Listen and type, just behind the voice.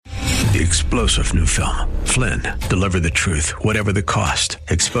The explosive new film, Flynn, deliver the truth, whatever the cost.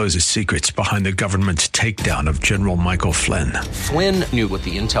 Exposes secrets behind the government's takedown of General Michael Flynn. Flynn knew what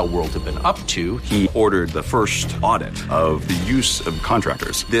the intel world had been up to. He ordered the first audit of the use of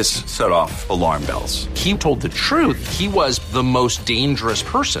contractors. This set off alarm bells. He told the truth. He was the most dangerous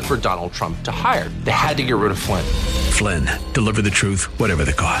person for Donald Trump to hire. They had to get rid of Flynn. Flynn, deliver the truth, whatever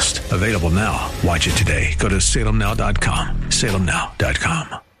the cost. Available now. Watch it today. Go to salemnow.com.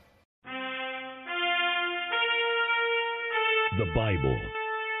 salemnow.com. The Bible,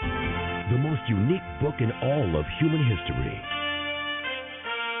 the most unique book in all of human history.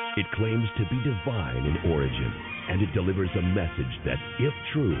 It claims to be divine in origin, and it delivers a message that, if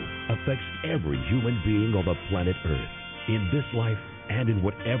true, affects every human being on the planet Earth, in this life and in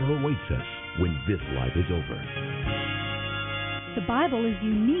whatever awaits us when this life is over. The Bible is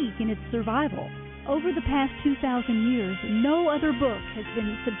unique in its survival. Over the past 2,000 years, no other book has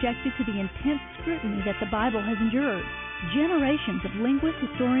been subjected to the intense scrutiny that the Bible has endured. Generations of linguists,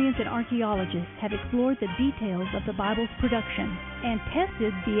 historians, and archaeologists have explored the details of the Bible's production and tested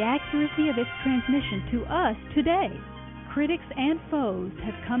the accuracy of its transmission to us today. Critics and foes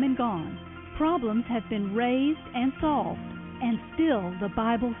have come and gone. Problems have been raised and solved, and still the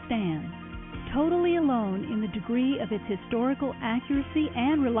Bible stands, totally alone in the degree of its historical accuracy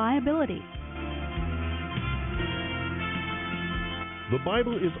and reliability. The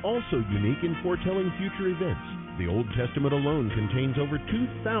Bible is also unique in foretelling future events. The Old Testament alone contains over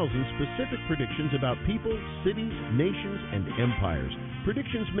 2,000 specific predictions about people, cities, nations, and empires.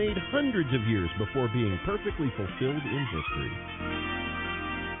 Predictions made hundreds of years before being perfectly fulfilled in history.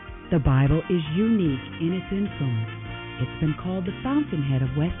 The Bible is unique in its influence. It's been called the fountainhead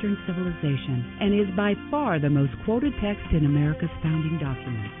of Western civilization and is by far the most quoted text in America's founding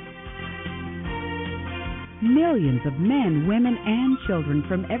documents. Millions of men, women, and children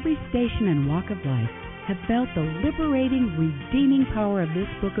from every station and walk of life have felt the liberating, redeeming power of this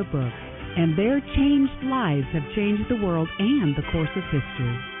book of books, and their changed lives have changed the world and the course of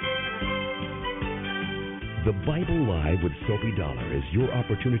history. The Bible Live with Soapy Dollar is your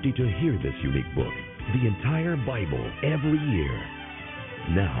opportunity to hear this unique book, the entire Bible, every year.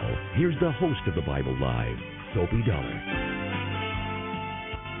 Now, here's the host of the Bible Live, Soapy Dollar.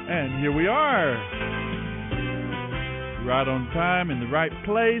 And here we are, right on time, in the right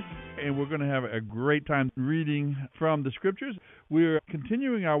place. And we're going to have a great time reading from the Scriptures. We're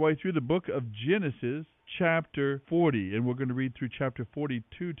continuing our way through the book of Genesis, chapter 40, and we're going to read through chapter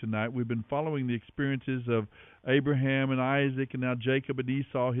 42 tonight. We've been following the experiences of Abraham and Isaac, and now Jacob and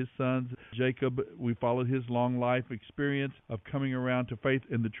Esau, his sons. Jacob, we followed his long life experience of coming around to faith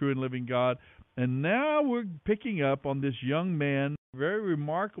in the true and living God. And now we're picking up on this young man, very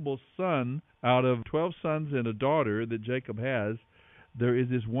remarkable son out of 12 sons and a daughter that Jacob has. There is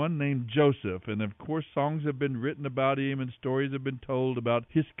this one named Joseph, and of course songs have been written about him and stories have been told about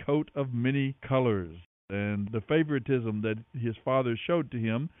his coat of many colors and the favoritism that his father showed to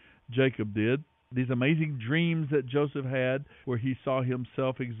him, Jacob did. These amazing dreams that Joseph had where he saw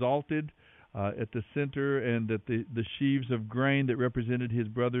himself exalted at the center, and that the sheaves of grain that represented his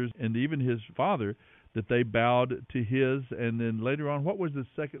brothers and even his father, that they bowed to his. And then later on, what was the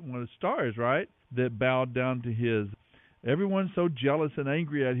second one? The stars, right? That bowed down to his. Everyone's so jealous and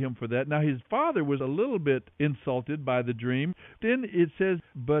angry at him for that. Now, his father was a little bit insulted by the dream. Then it says,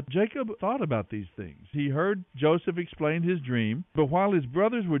 but Jacob thought about these things. He heard Joseph explain his dream, but while his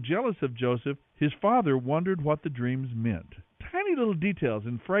brothers were jealous of Joseph, his father wondered what the dreams meant. Tiny little details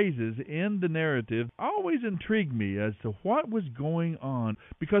and phrases in the narrative always intrigue me as to what was going on,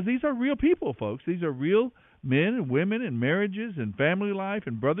 because these are real people, folks. These are real men and women and marriages and family life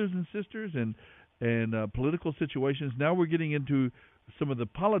and brothers and sisters and political situations. Now we're getting into some of the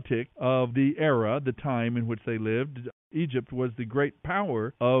politics of the era, the time in which they lived. Egypt was the great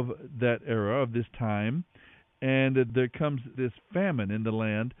power of that era, of this time, and there comes this famine in the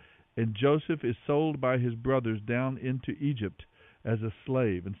land, and Joseph is sold by his brothers down into Egypt as a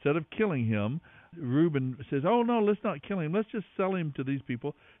slave. Instead of killing him, Reuben says, oh no, let's not kill him, let's just sell him to these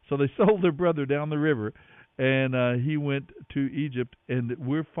people. So they sold their brother down the river, and he went to Egypt, and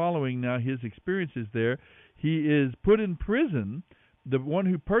we're following now his experiences there. He is put in prison. The one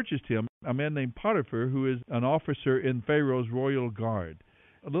who purchased him, a man named Potiphar, who is an officer in Pharaoh's royal guard.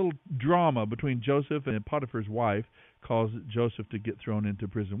 A little drama between Joseph and Potiphar's wife caused Joseph to get thrown into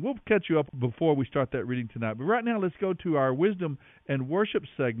prison. We'll catch you up before we start that reading tonight. But right now, let's go to our wisdom and worship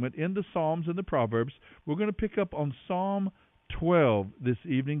segment in the Psalms and the Proverbs. We're going to pick up on Psalm 12 this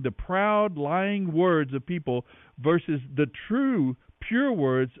evening, the proud, lying words of people versus the true, pure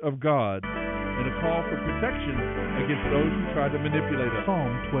words of God, and a call for protection against those who try to manipulate us.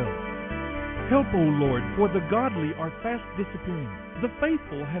 Psalm 12. Help, O Lord, for the godly are fast disappearing. The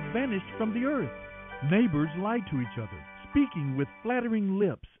faithful have vanished from the earth. Neighbors lie to each other, speaking with flattering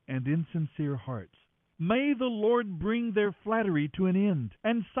lips and insincere hearts. May the Lord bring their flattery to an end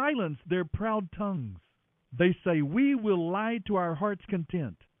and silence their proud tongues. They say, we will lie to our heart's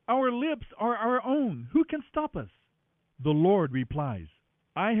content. Our lips are our own. Who can stop us? The Lord replies,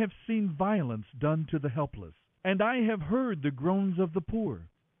 I have seen violence done to the helpless, and I have heard the groans of the poor.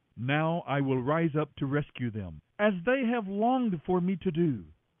 Now I will rise up to rescue them, as they have longed for me to do.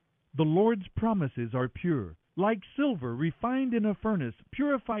 The Lord's promises are pure, like silver refined in a furnace,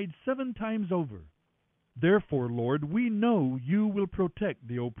 purified 7 times over. Therefore, Lord, we know you will protect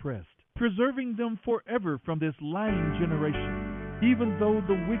the oppressed, preserving them forever from this lying generation, even though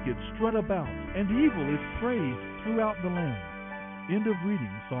the wicked strut about and evil is praised throughout the land. End of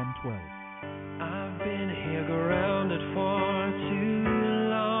reading Psalm 12. I've been here grounded for too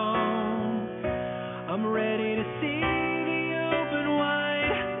long. I'm ready to see the open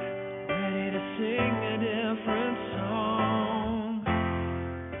wide, ready to sing a different song.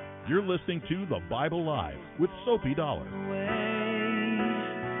 You're listening to The Bible Live with Soapy Dollar. I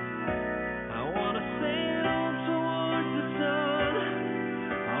want to sail towards the sun.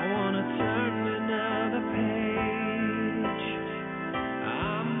 I want to turn another page.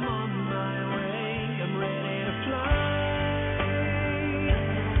 I'm on my way. I'm ready to fly.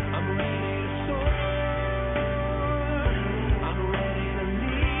 I'm ready to soar. I'm ready to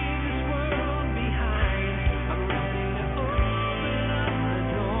leave this world behind. I'm ready to open up the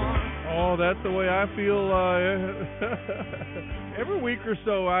door. Oh, that's the way I feel. Every week or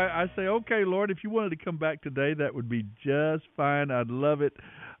so, I say, okay, Lord, if you wanted to come back today, that would be just fine. I'd love it.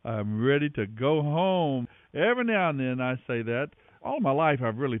 I'm ready to go home. Every now and then I say that. All my life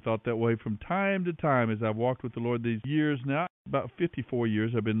I've really thought that way from time to time as I've walked with the Lord these years now. About 54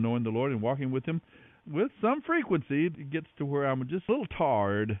 years I've been knowing the Lord and walking with Him with some frequency. It gets to where I'm just a little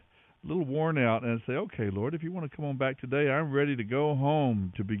tired, a little worn out, and I say, okay, Lord, if you want to come on back today, I'm ready to go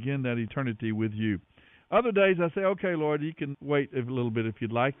home to begin that eternity with you. Other days I say, okay, Lord, you can wait a little bit if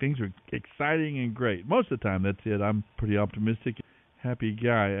you'd like. Things are exciting and great. Most of the time, that's it. I'm pretty optimistic, happy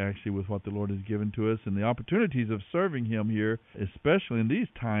guy, actually, with what the Lord has given to us and the opportunities of serving Him here, especially in these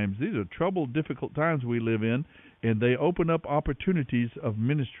times. These are troubled, difficult times we live in, and they open up opportunities of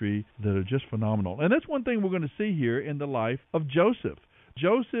ministry that are just phenomenal. And that's one thing we're going to see here in the life of Joseph.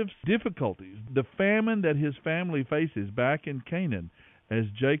 Joseph's difficulties, the famine that his family faces back in Canaan, as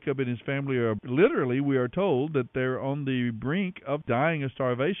Jacob and his family are literally, we are told that they're on the brink of dying of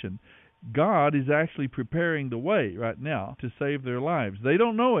starvation. God is actually preparing the way right now to save their lives. They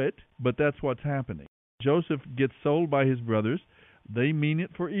don't know it, but that's what's happening. Joseph gets sold by his brothers. They mean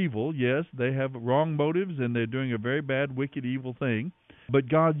it for evil. Yes, they have wrong motives, and they're doing a very bad, wicked, evil thing. But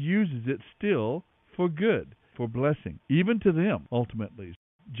God uses it still for good, for blessing, even to them, ultimately.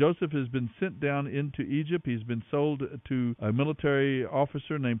 Joseph has been sent down into Egypt. He's been sold to a military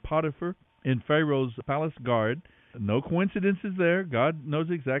officer named Potiphar in Pharaoh's palace guard. No coincidences there. God knows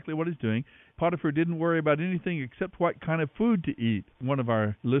exactly what He's doing. Potiphar didn't worry about anything except what kind of food to eat. One of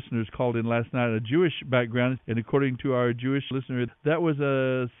our listeners called in last night, a Jewish background, and according to our Jewish listener, that was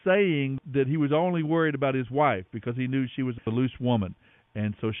a saying that he was only worried about his wife because he knew she was a loose woman.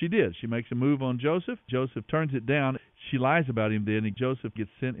 And so she did. She makes a move on Joseph. Joseph turns it down. She lies about him then, and Joseph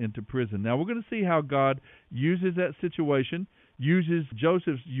gets sent into prison. Now we're going to see how God uses that situation, uses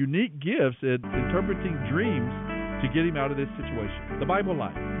Joseph's unique gifts at interpreting dreams to get him out of this situation. The Bible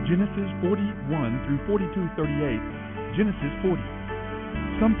Live, Genesis 41 through 42:38, Genesis 40.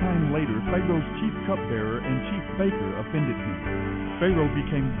 Sometime later, Pharaoh's chief cupbearer and chief baker offended him. Pharaoh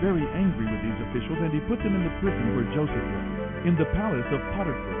became very angry with these officials, and he put them in the prison where Joseph was, in the palace of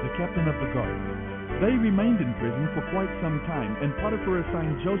Potiphar, the captain of the guard. They remained in prison for quite some time, and Potiphar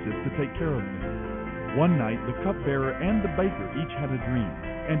assigned Joseph to take care of them. One night, the cupbearer and the baker each had a dream,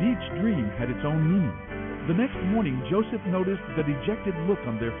 and each dream had its own meaning. The next morning, Joseph noticed the dejected look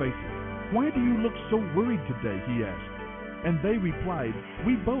on their faces. "Why do you look so worried today?" he asked. And they replied,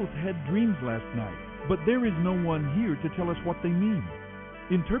 "We both had dreams last night, but there is no one here to tell us what they mean."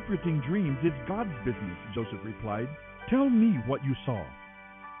 "Interpreting dreams is God's business," Joseph replied. "Tell me what you saw."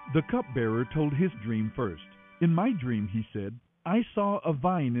 The cupbearer told his dream first. "In my dream," he said, "I saw a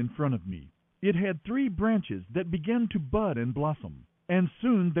vine in front of me. It had 3 branches that began to bud and blossom, and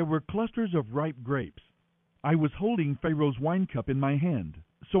soon there were clusters of ripe grapes. I was holding Pharaoh's wine cup in my hand,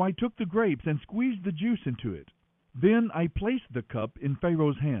 so I took the grapes and squeezed the juice into it. Then I placed the cup in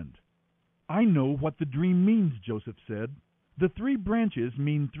Pharaoh's hand." "I know what the dream means," Joseph said. "The 3 branches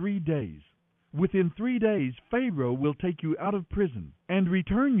mean 3 days. Within 3 days, Pharaoh will take you out of prison and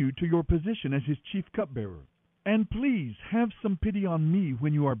return you to your position as his chief cupbearer. And please have some pity on me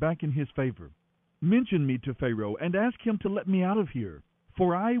when you are back in his favor. Mention me to Pharaoh and ask him to let me out of here,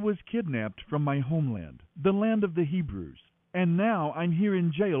 for I was kidnapped from my homeland, the land of the Hebrews, and now I'm here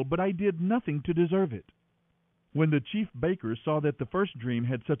in jail, but I did nothing to deserve it." When the chief baker saw that the first dream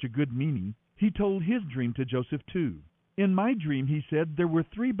had such a good meaning, he told his dream to Joseph too. "In my dream," he said, "there were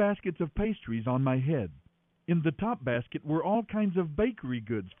 3 baskets of pastries on my head. In the top basket were all kinds of bakery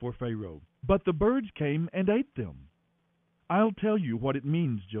goods for Pharaoh, but the birds came and ate them." "I'll tell you what it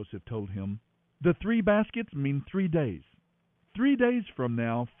means," Joseph told him. "The 3 baskets mean 3 days. 3 days from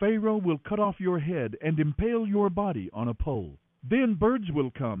now, Pharaoh will cut off your head and impale your body on a pole. Then birds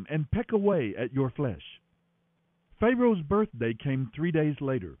will come and peck away at your flesh." Pharaoh's birthday came 3 days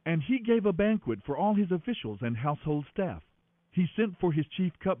later, and he gave a banquet for all his officials and household staff. He sent for his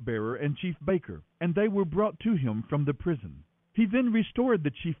chief cupbearer and chief baker, and they were brought to him from the prison. He then restored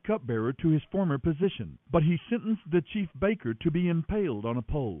the chief cupbearer to his former position, but he sentenced the chief baker to be impaled on a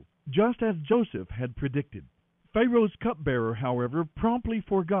pole, just as Joseph had predicted. Pharaoh's cupbearer, however, promptly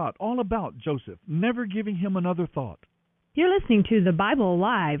forgot all about Joseph, never giving him another thought. You're listening to The Bible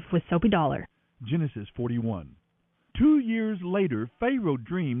Live with Soapy Dollar. Genesis 41. 2 years later, Pharaoh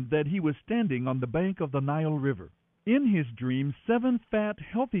dreamed that he was standing on the bank of the Nile River. In his dream, 7 fat,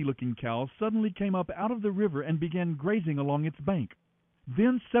 healthy-looking cows suddenly came up out of the river and began grazing along its bank.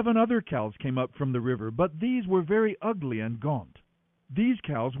 Then 7 other cows came up from the river, but these were very ugly and gaunt. These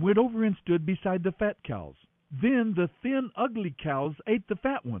cows went over and stood beside the fat cows. Then the thin, ugly cows ate the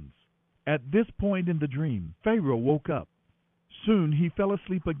fat ones. At this point in the dream, Pharaoh woke up. Soon he fell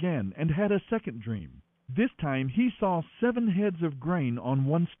asleep again and had a second dream. This time he saw 7 heads of grain on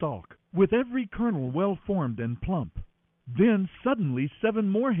one stalk, with every kernel well formed and plump. Then suddenly 7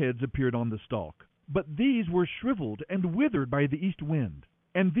 more heads appeared on the stalk, but these were shriveled and withered by the east wind,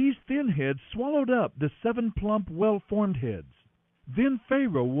 and these thin heads swallowed up the 7 plump, well-formed heads. Then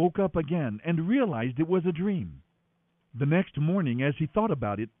Pharaoh woke up again and realized it was a dream. The next morning, as he thought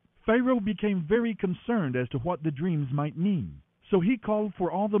about it, Pharaoh became very concerned as to what the dreams might mean. So he called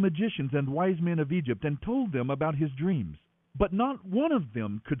for all the magicians and wise men of Egypt and told them about his dreams. But not one of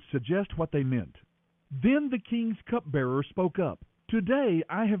them could suggest what they meant. Then the king's cupbearer spoke up. "Today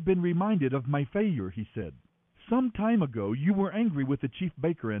I have been reminded of my failure," he said. "Some time ago you were angry with the chief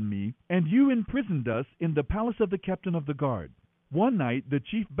baker and me, and you imprisoned us in the palace of the captain of the guard. One night the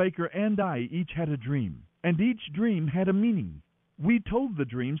chief baker and I each had a dream, and each dream had a meaning. We told the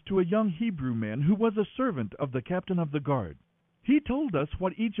dreams to a young Hebrew man who was a servant of the captain of the guard. He told us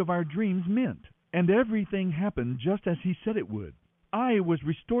what each of our dreams meant, and everything happened just as he said it would. I was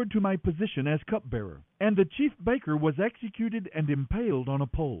restored to my position as cupbearer, and the chief baker was executed and impaled on a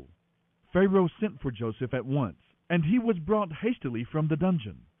pole." Pharaoh sent for Joseph at once, and he was brought hastily from the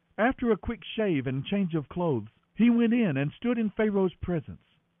dungeon. After a quick shave and change of clothes, he went in and stood in Pharaoh's presence.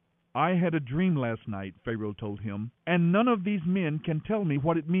 "I had a dream last night," Pharaoh told him, "and none of these men can tell me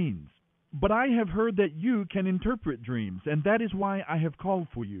what it means. But I have heard that you can interpret dreams, and that is why I have called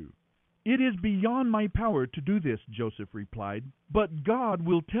for you." "It is beyond my power to do this," Joseph replied, "but God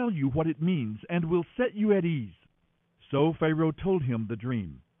will tell you what it means and will set you at ease." So Pharaoh told him the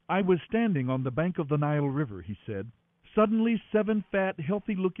dream. "I was standing on the bank of the Nile River," he said. "Suddenly 7 fat,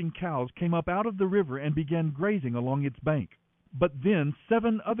 healthy-looking cows came up out of the river and began grazing along its bank. But then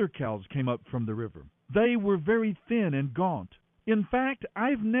 7 other cows came up from the river. They were very thin and gaunt. In fact,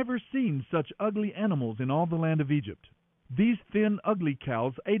 I've never seen such ugly animals in all the land of Egypt. These thin, ugly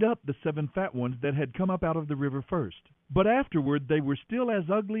cows ate up the 7 fat ones that had come up out of the river first, but afterward they were still as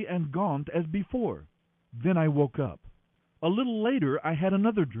ugly and gaunt as before. Then I woke up. A little later I had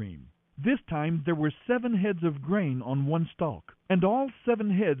another dream. This time there were 7 heads of grain on one stalk, and all 7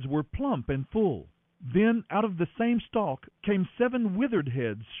 heads were plump and full. Then out of the same stalk came 7 withered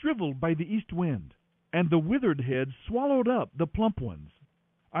heads, shriveled by the east wind, and the withered heads swallowed up the plump ones.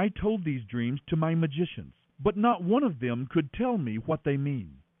 I told these dreams to my magicians, but not one of them could tell me what they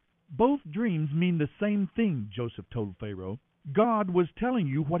mean." "Both dreams mean the same thing," Joseph told Pharaoh. "God was telling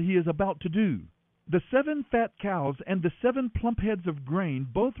you what he is about to do. The 7 fat cows and the 7 plump heads of grain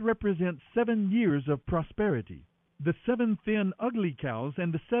both represent 7 years of prosperity. The 7 thin, ugly cows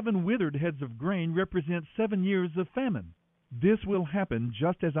and the 7 withered heads of grain represent 7 years of famine. This will happen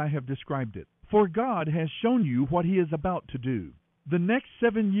just as I have described it, for God has shown you what he is about to do. The next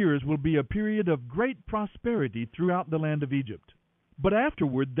 7 years will be a period of great prosperity throughout the land of Egypt. But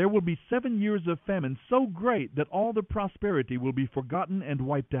afterward there will be 7 years of famine so great that all the prosperity will be forgotten and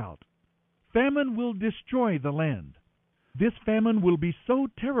wiped out. Famine will destroy the land. This famine will be so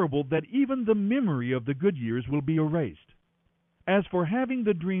terrible that even the memory of the good years will be erased. As for having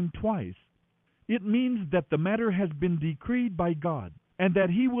the dream twice, it means that the matter has been decreed by God, and that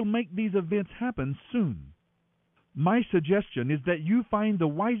He will make these events happen soon. My suggestion is that you find the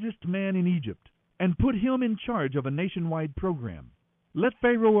wisest man in Egypt and put him in charge of a nationwide program. Let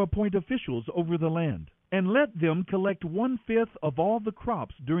Pharaoh appoint officials over the land, and let them collect 1/5 of all the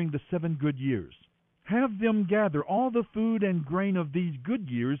crops during the 7 good years. Have them gather all the food and grain of these good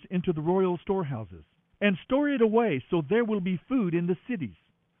years into the royal storehouses, and store it away so there will be food in the cities.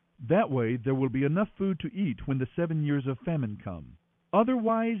 That way there will be enough food to eat when the 7 years of famine come.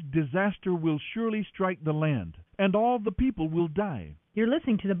 Otherwise, disaster will surely strike the land, and all the people will die. You're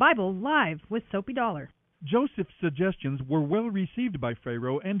listening to the Bible Live with Soapy Dollar. Joseph's suggestions were well received by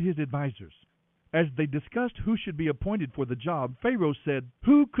Pharaoh and his advisors. As they discussed who should be appointed for the job, Pharaoh said,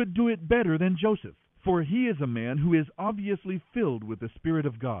 "Who could do it better than Joseph? For he is a man who is obviously filled with the Spirit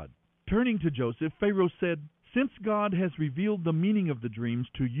of God." Turning to Joseph, Pharaoh said, "Since God has revealed the meaning of the dreams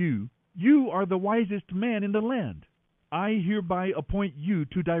to you, you are the wisest man in the land. I hereby appoint you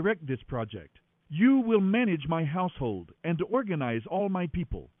to direct this project. You will manage my household and organize all my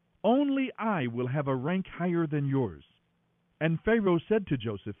people. Only I will have a rank higher than yours." And Pharaoh said to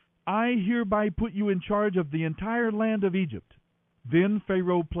Joseph, "I hereby put you in charge of the entire land of Egypt." Then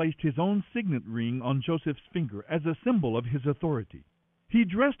Pharaoh placed his own signet ring on Joseph's finger as a symbol of his authority. He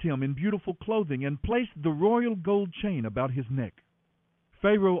dressed him in beautiful clothing and placed the royal gold chain about his neck.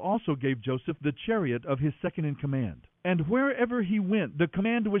 Pharaoh also gave Joseph the chariot of his second-in-command, and wherever he went the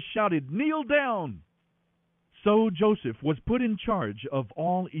command was shouted, "Kneel down!" So Joseph was put in charge of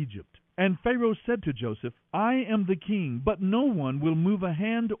all Egypt. And Pharaoh said to Joseph, "I am the king, but no one will move a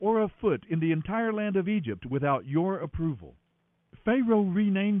hand or a foot in the entire land of Egypt without your approval." Pharaoh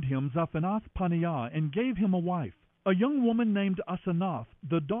renamed him Zaphanath-Paneah and gave him a wife, a young woman named Asenath,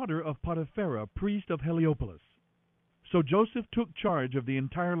 the daughter of Potiphera, priest of Heliopolis. So Joseph took charge of the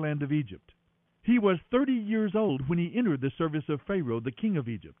entire land of Egypt. He was 30 years old when he entered the service of Pharaoh, the king of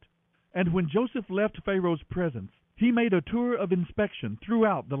Egypt. And when Joseph left Pharaoh's presence, he made a tour of inspection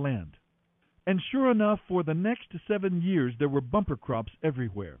throughout the land. And sure enough, for the next 7 years there were bumper crops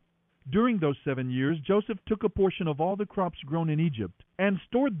everywhere. During those 7 years, Joseph took a portion of all the crops grown in Egypt and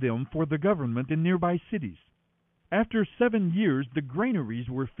stored them for the government in nearby cities. After 7 years, the granaries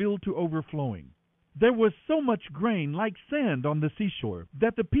were filled to overflowing. There was so much grain, like sand on the seashore,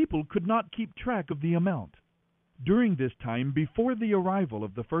 that the people could not keep track of the amount. During this time, before the arrival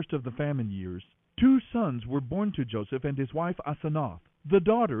of the first of the famine years, 2 sons were born to Joseph and his wife Asenath, the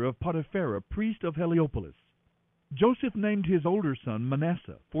daughter of Potiphera, priest of Heliopolis. Joseph named his older son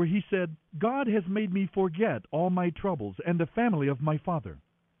Manasseh, for he said, "God has made me forget all my troubles and the family of my father."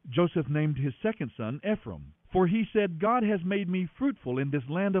 Joseph named his second son Ephraim, for he said, "God has made me fruitful in this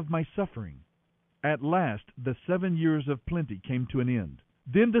land of my suffering." At last the 7 years of plenty came to an end.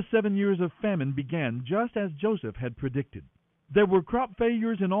 Then the 7 years of famine began, just as Joseph had predicted. There were crop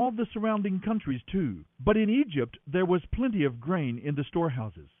failures in all the surrounding countries too, but in Egypt there was plenty of grain in the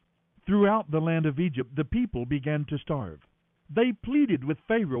storehouses. Throughout the land of Egypt the people began to starve. They pleaded with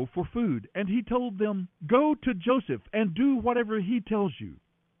Pharaoh for food, and he told them, "Go to Joseph and do whatever he tells you."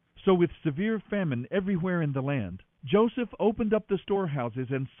 So with severe famine everywhere in the land, Joseph opened up the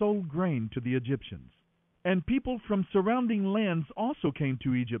storehouses and sold grain to the Egyptians. And people from surrounding lands also came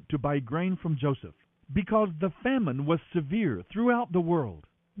to Egypt to buy grain from Joseph, because the famine was severe throughout the world.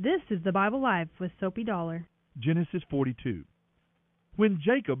 This is the Bible Live with Soapy Dollar. Genesis 42. When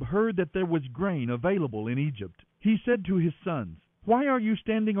Jacob heard that there was grain available in Egypt, he said to his sons, "Why are you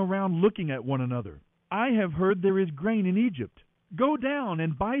standing around looking at one another? I have heard there is grain in Egypt. Go down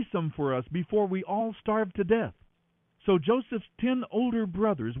and buy some for us before we all starve to death." So Joseph's 10 older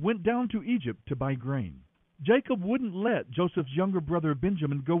brothers went down to Egypt to buy grain. Jacob wouldn't let Joseph's younger brother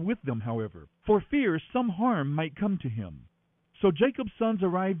Benjamin go with them, however, for fear some harm might come to him. So Jacob's sons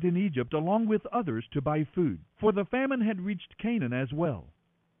arrived in Egypt along with others to buy food, for the famine had reached Canaan as well.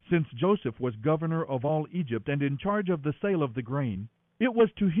 Since Joseph was governor of all Egypt and in charge of the sale of the grain, it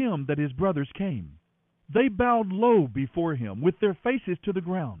was to him that his brothers came. They bowed low before him, with their faces to the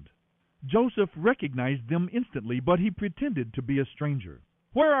ground. Joseph recognized them instantly, but he pretended to be a stranger.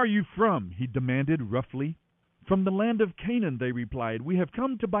 "Where are you from?" he demanded roughly. "From the land of Canaan," they replied. "We have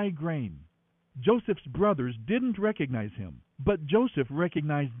come to buy grain." Joseph's brothers didn't recognize him, but Joseph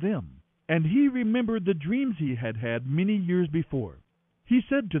recognized them, and he remembered the dreams he had had many years before. He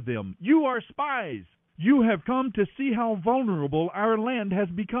said to them, "You are spies! You have come to see how vulnerable our land has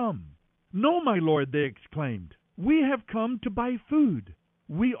become." "No, my lord," they exclaimed. "We have come to buy food.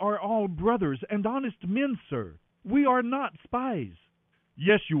 We are all brothers and honest men, sir. "We are not spies."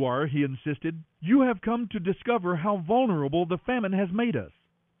 "Yes, you are," he insisted. "You have come to discover how vulnerable the famine has made us."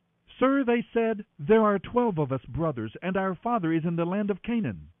 "Sir," they said, "there are 12 of us brothers, and our father is in the land of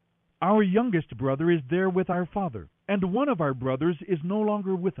Canaan. Our youngest brother is there with our father, and one of our brothers is no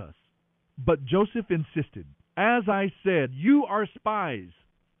longer with us." But Joseph insisted. "As I said, you are spies.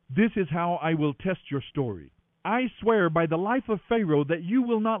 This is how I will test your story. I swear by the life of Pharaoh that you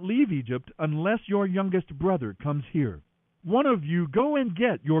will not leave Egypt unless your youngest brother comes here. One of you go and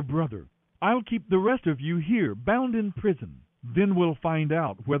get your brother. I'll keep the rest of you here, bound in prison. Then we'll find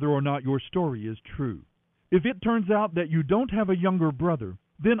out whether or not your story is true. If it turns out that you don't have a younger brother,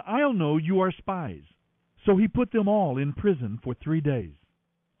 then I'll know you are spies." So he put them all in prison for 3 days.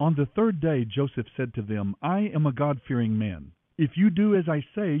 On the 3rd day Joseph said to them, "I am a God-fearing man. If you do as I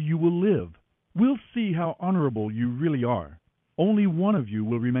say, you will live. We'll see how honorable you really are. Only one of you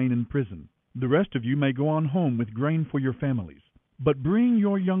will remain in prison. The rest of you may go on home with grain for your families. But bring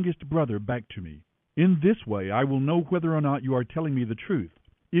your youngest brother back to me. In this way I will know whether or not you are telling me the truth.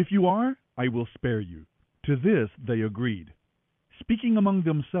 If you are, I will spare you." To this they agreed. Speaking among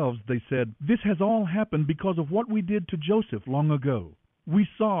themselves, they said, "This has all happened because of what we did to Joseph long ago. We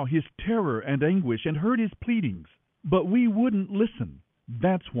saw his terror and anguish and heard his pleadings, but we wouldn't listen.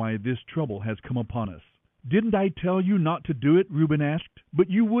 That's why this trouble has come upon us." "Didn't I tell you not to do it?" Reuben asked. "But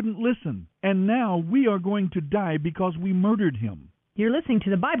you wouldn't listen. And now we are going to die because we murdered him." You're listening to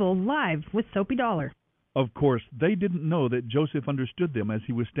the Bible Live with Soapy Dollar. Of course, they didn't know that Joseph understood them as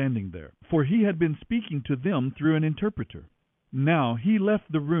he was standing there, for he had been speaking to them through an interpreter. Now he left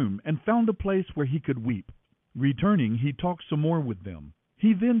the room and found a place where he could weep. Returning, he talked some more with them.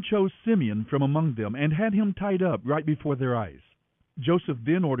 He then chose Simeon from among them and had him tied up right before their eyes. Joseph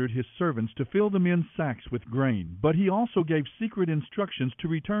then ordered his servants to fill the men's sacks with grain, but he also gave secret instructions to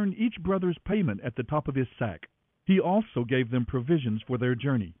return each brother's payment at the top of his sack. He also gave them provisions for their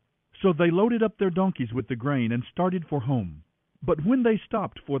journey. So they loaded up their donkeys with the grain and started for home. But when they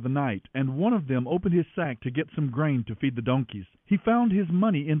stopped for the night, and one of them opened his sack to get some grain to feed the donkeys, he found his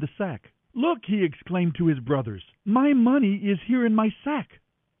money in the sack. "Look," he exclaimed to his brothers, "my money is here in my sack."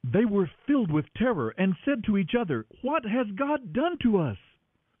 They were filled with terror and said to each other, "What has God done to us?"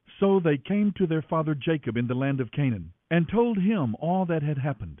 So they came to their father Jacob in the land of Canaan, and told him all that had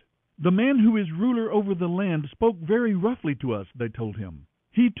happened. "The man who is ruler over the land spoke very roughly to us," they told him.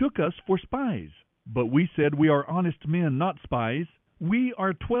 "He took us for spies. But we said, 'We are honest men, not spies. We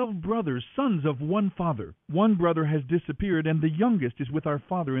are 12 brothers, sons of one father. One brother has disappeared, and the youngest is with our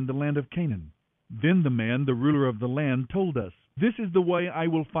father in the land of Canaan.' Then the man, the ruler of the land, told us, 'This is the way I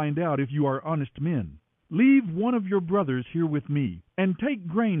will find out if you are honest men. Leave one of your brothers here with me, and take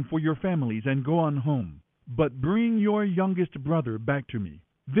grain for your families and go on home. But bring your youngest brother back to me.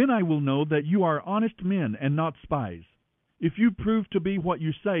 Then I will know that you are honest men and not spies. If you prove to be what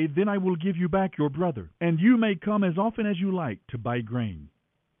you say, then I will give you back your brother, and you may come as often as you like to buy grain.'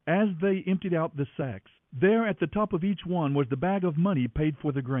 As they emptied out the sacks, there at the top of each one was the bag of money paid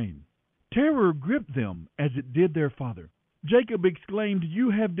for the grain. Terror gripped them as it did their father. Jacob exclaimed,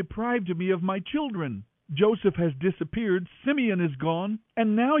 'You have deprived me of my children. Joseph has disappeared, Simeon is gone,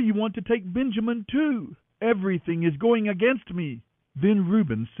 and now you want to take Benjamin too. Everything is going against me.' Then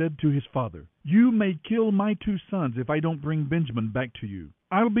Reuben said to his father, 'You may kill my 2 sons if I don't bring Benjamin back to you.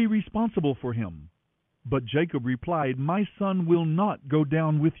 I'll be responsible for him.' But Jacob replied, 'My son will not go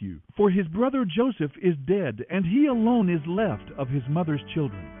down with you, for his brother Joseph is dead, and he alone is left of his mother's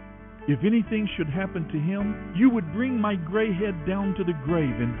children. If anything should happen to him, you would bring my gray head down to the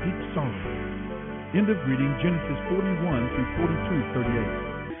grave in deep sorrow.'" End of reading Genesis 41 through 42:38.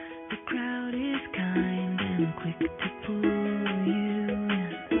 The crowd is kind and quick to pull you in.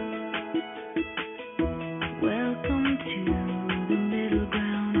 Welcome to the middle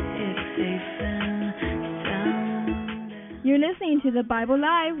ground. It's safe and sound. You're listening to the Bible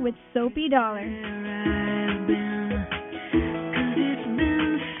Live with Soapy Dollar. Where I've been, 'cause it's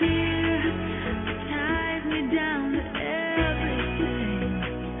been fear that ties me down to everything,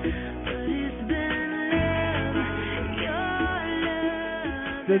 but it's been love, your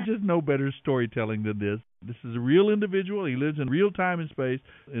love. There's just no better storytelling than this. This is a real individual. He lives in real time and space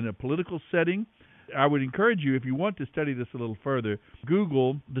in a political setting. I would encourage you, if you want to study this a little further,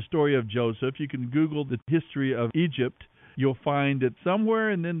 Google the story of Joseph. You can Google the history of Egypt. You'll find that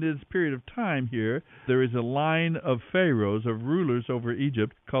somewhere in this period of time here, there is a line of pharaohs, of rulers over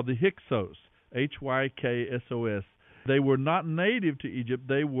Egypt, called the Hyksos, Hyksos. They were not native to Egypt.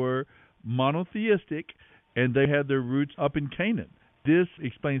 They were monotheistic, and they had their roots up in Canaan. This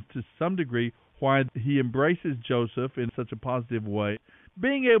explains to some degree why he embraces Joseph in such a positive way,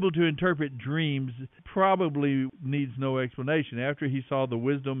 being able to interpret dreams probably needs no explanation. After he saw the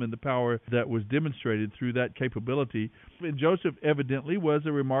wisdom and the power that was demonstrated through that capability, and Joseph evidently was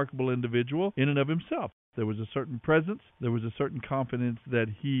a remarkable individual in and of himself. There was a certain presence, there was a certain confidence that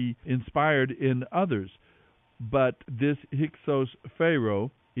he inspired in others. But this Hyksos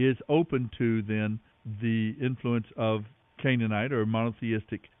Pharaoh is open to then the influence of Canaanite or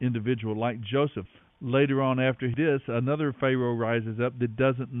monotheistic individual like Joseph. Later on after this, another Pharaoh rises up that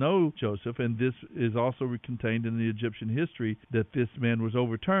doesn't know Joseph, and this is also contained in the Egyptian history, that this man was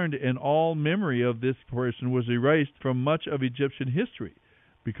overturned, and all memory of this person was erased from much of Egyptian history,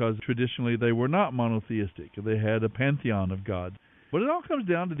 because traditionally they were not monotheistic. They had a pantheon of gods. But it all comes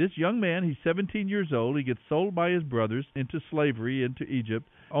down to this young man. He's 17 years old. He gets sold by his brothers into slavery into Egypt,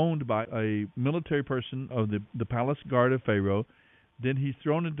 owned by a military person of the palace guard of Pharaoh. Then he's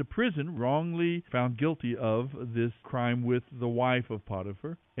thrown into prison, wrongly found guilty of this crime with the wife of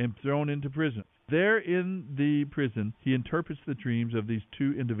Potiphar, and thrown into prison. There in the prison, he interprets the dreams of these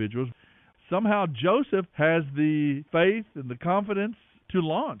two individuals. Somehow Joseph has the faith and the confidence to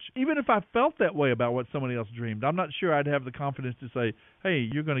launch. Even if I felt that way about what somebody else dreamed, I'm not sure I'd have the confidence to say, hey,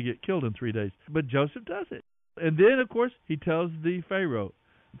 you're going to get killed in 3 days. But Joseph does it. And then, of course, he tells the Pharaoh.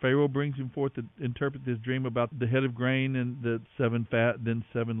 Pharaoh brings him forth to interpret this dream about the head of grain and the 7 fat, then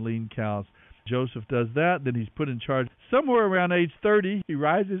 7 lean cows. Joseph does that. Then he's put in charge. Somewhere around age 30, he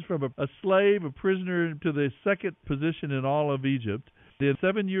rises from a slave, a prisoner, to the second position in all of Egypt. Then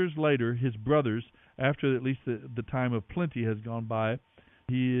 7 years later, his brothers, after at least the time of plenty has gone by,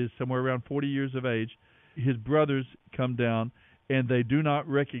 he is somewhere around 40 years of age, his brothers come down, and they do not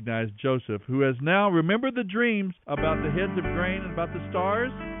recognize Joseph, who has now remembered the dreams about the heads of grain and about the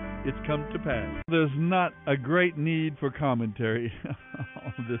stars. It's come to pass. There's not a great need for commentary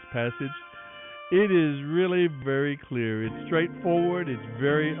on this passage. It is really very clear. It's straightforward. It's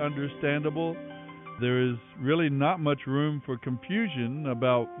very understandable. There is really not much room for confusion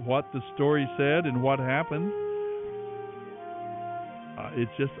about what the story said and what happened.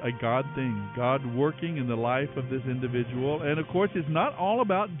 It's just a God thing, God working in the life of this individual. And, of course, it's not all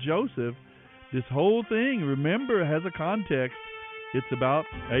about Joseph. This whole thing, remember, has a context. It's about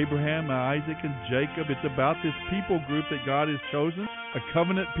Abraham, Isaac, and Jacob. It's about this people group that God has chosen, a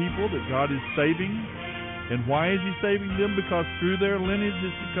covenant people that God is saving. And why is he saving them? Because through their lineage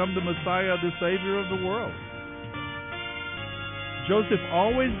is to come the Messiah, the Savior of the world. Joseph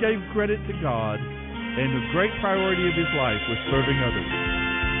always gave credit to God, and the great priority of his life was serving others.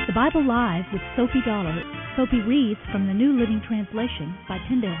 The Bible Live with Soapy Dollar. Soapy reads from the New Living Translation by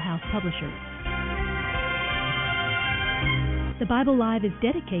Tyndale House Publishers. The Bible Live is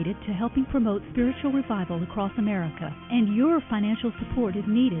dedicated to helping promote spiritual revival across America, and your financial support is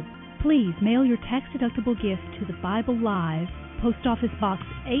needed. Please mail your tax-deductible gift to the Bible Live, Post Office Box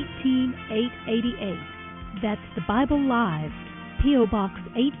 18888. That's the Bible Live, P.O. Box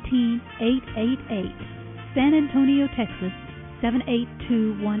 18888, San Antonio, Texas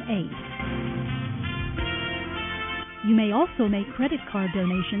 78218. You may also make credit card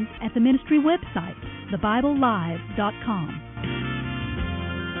donations at the ministry website, thebiblelive.com.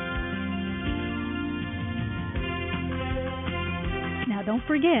 Now don't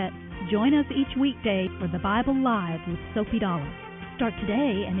forget, join us each weekday for the Bible Live with Soapy Dollar. Start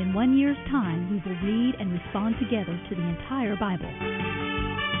today, and in 1 year's time, we will read and respond together to the entire Bible.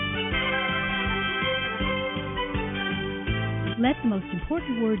 Let the most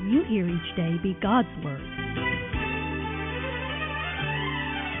important word you hear each day be God's Word.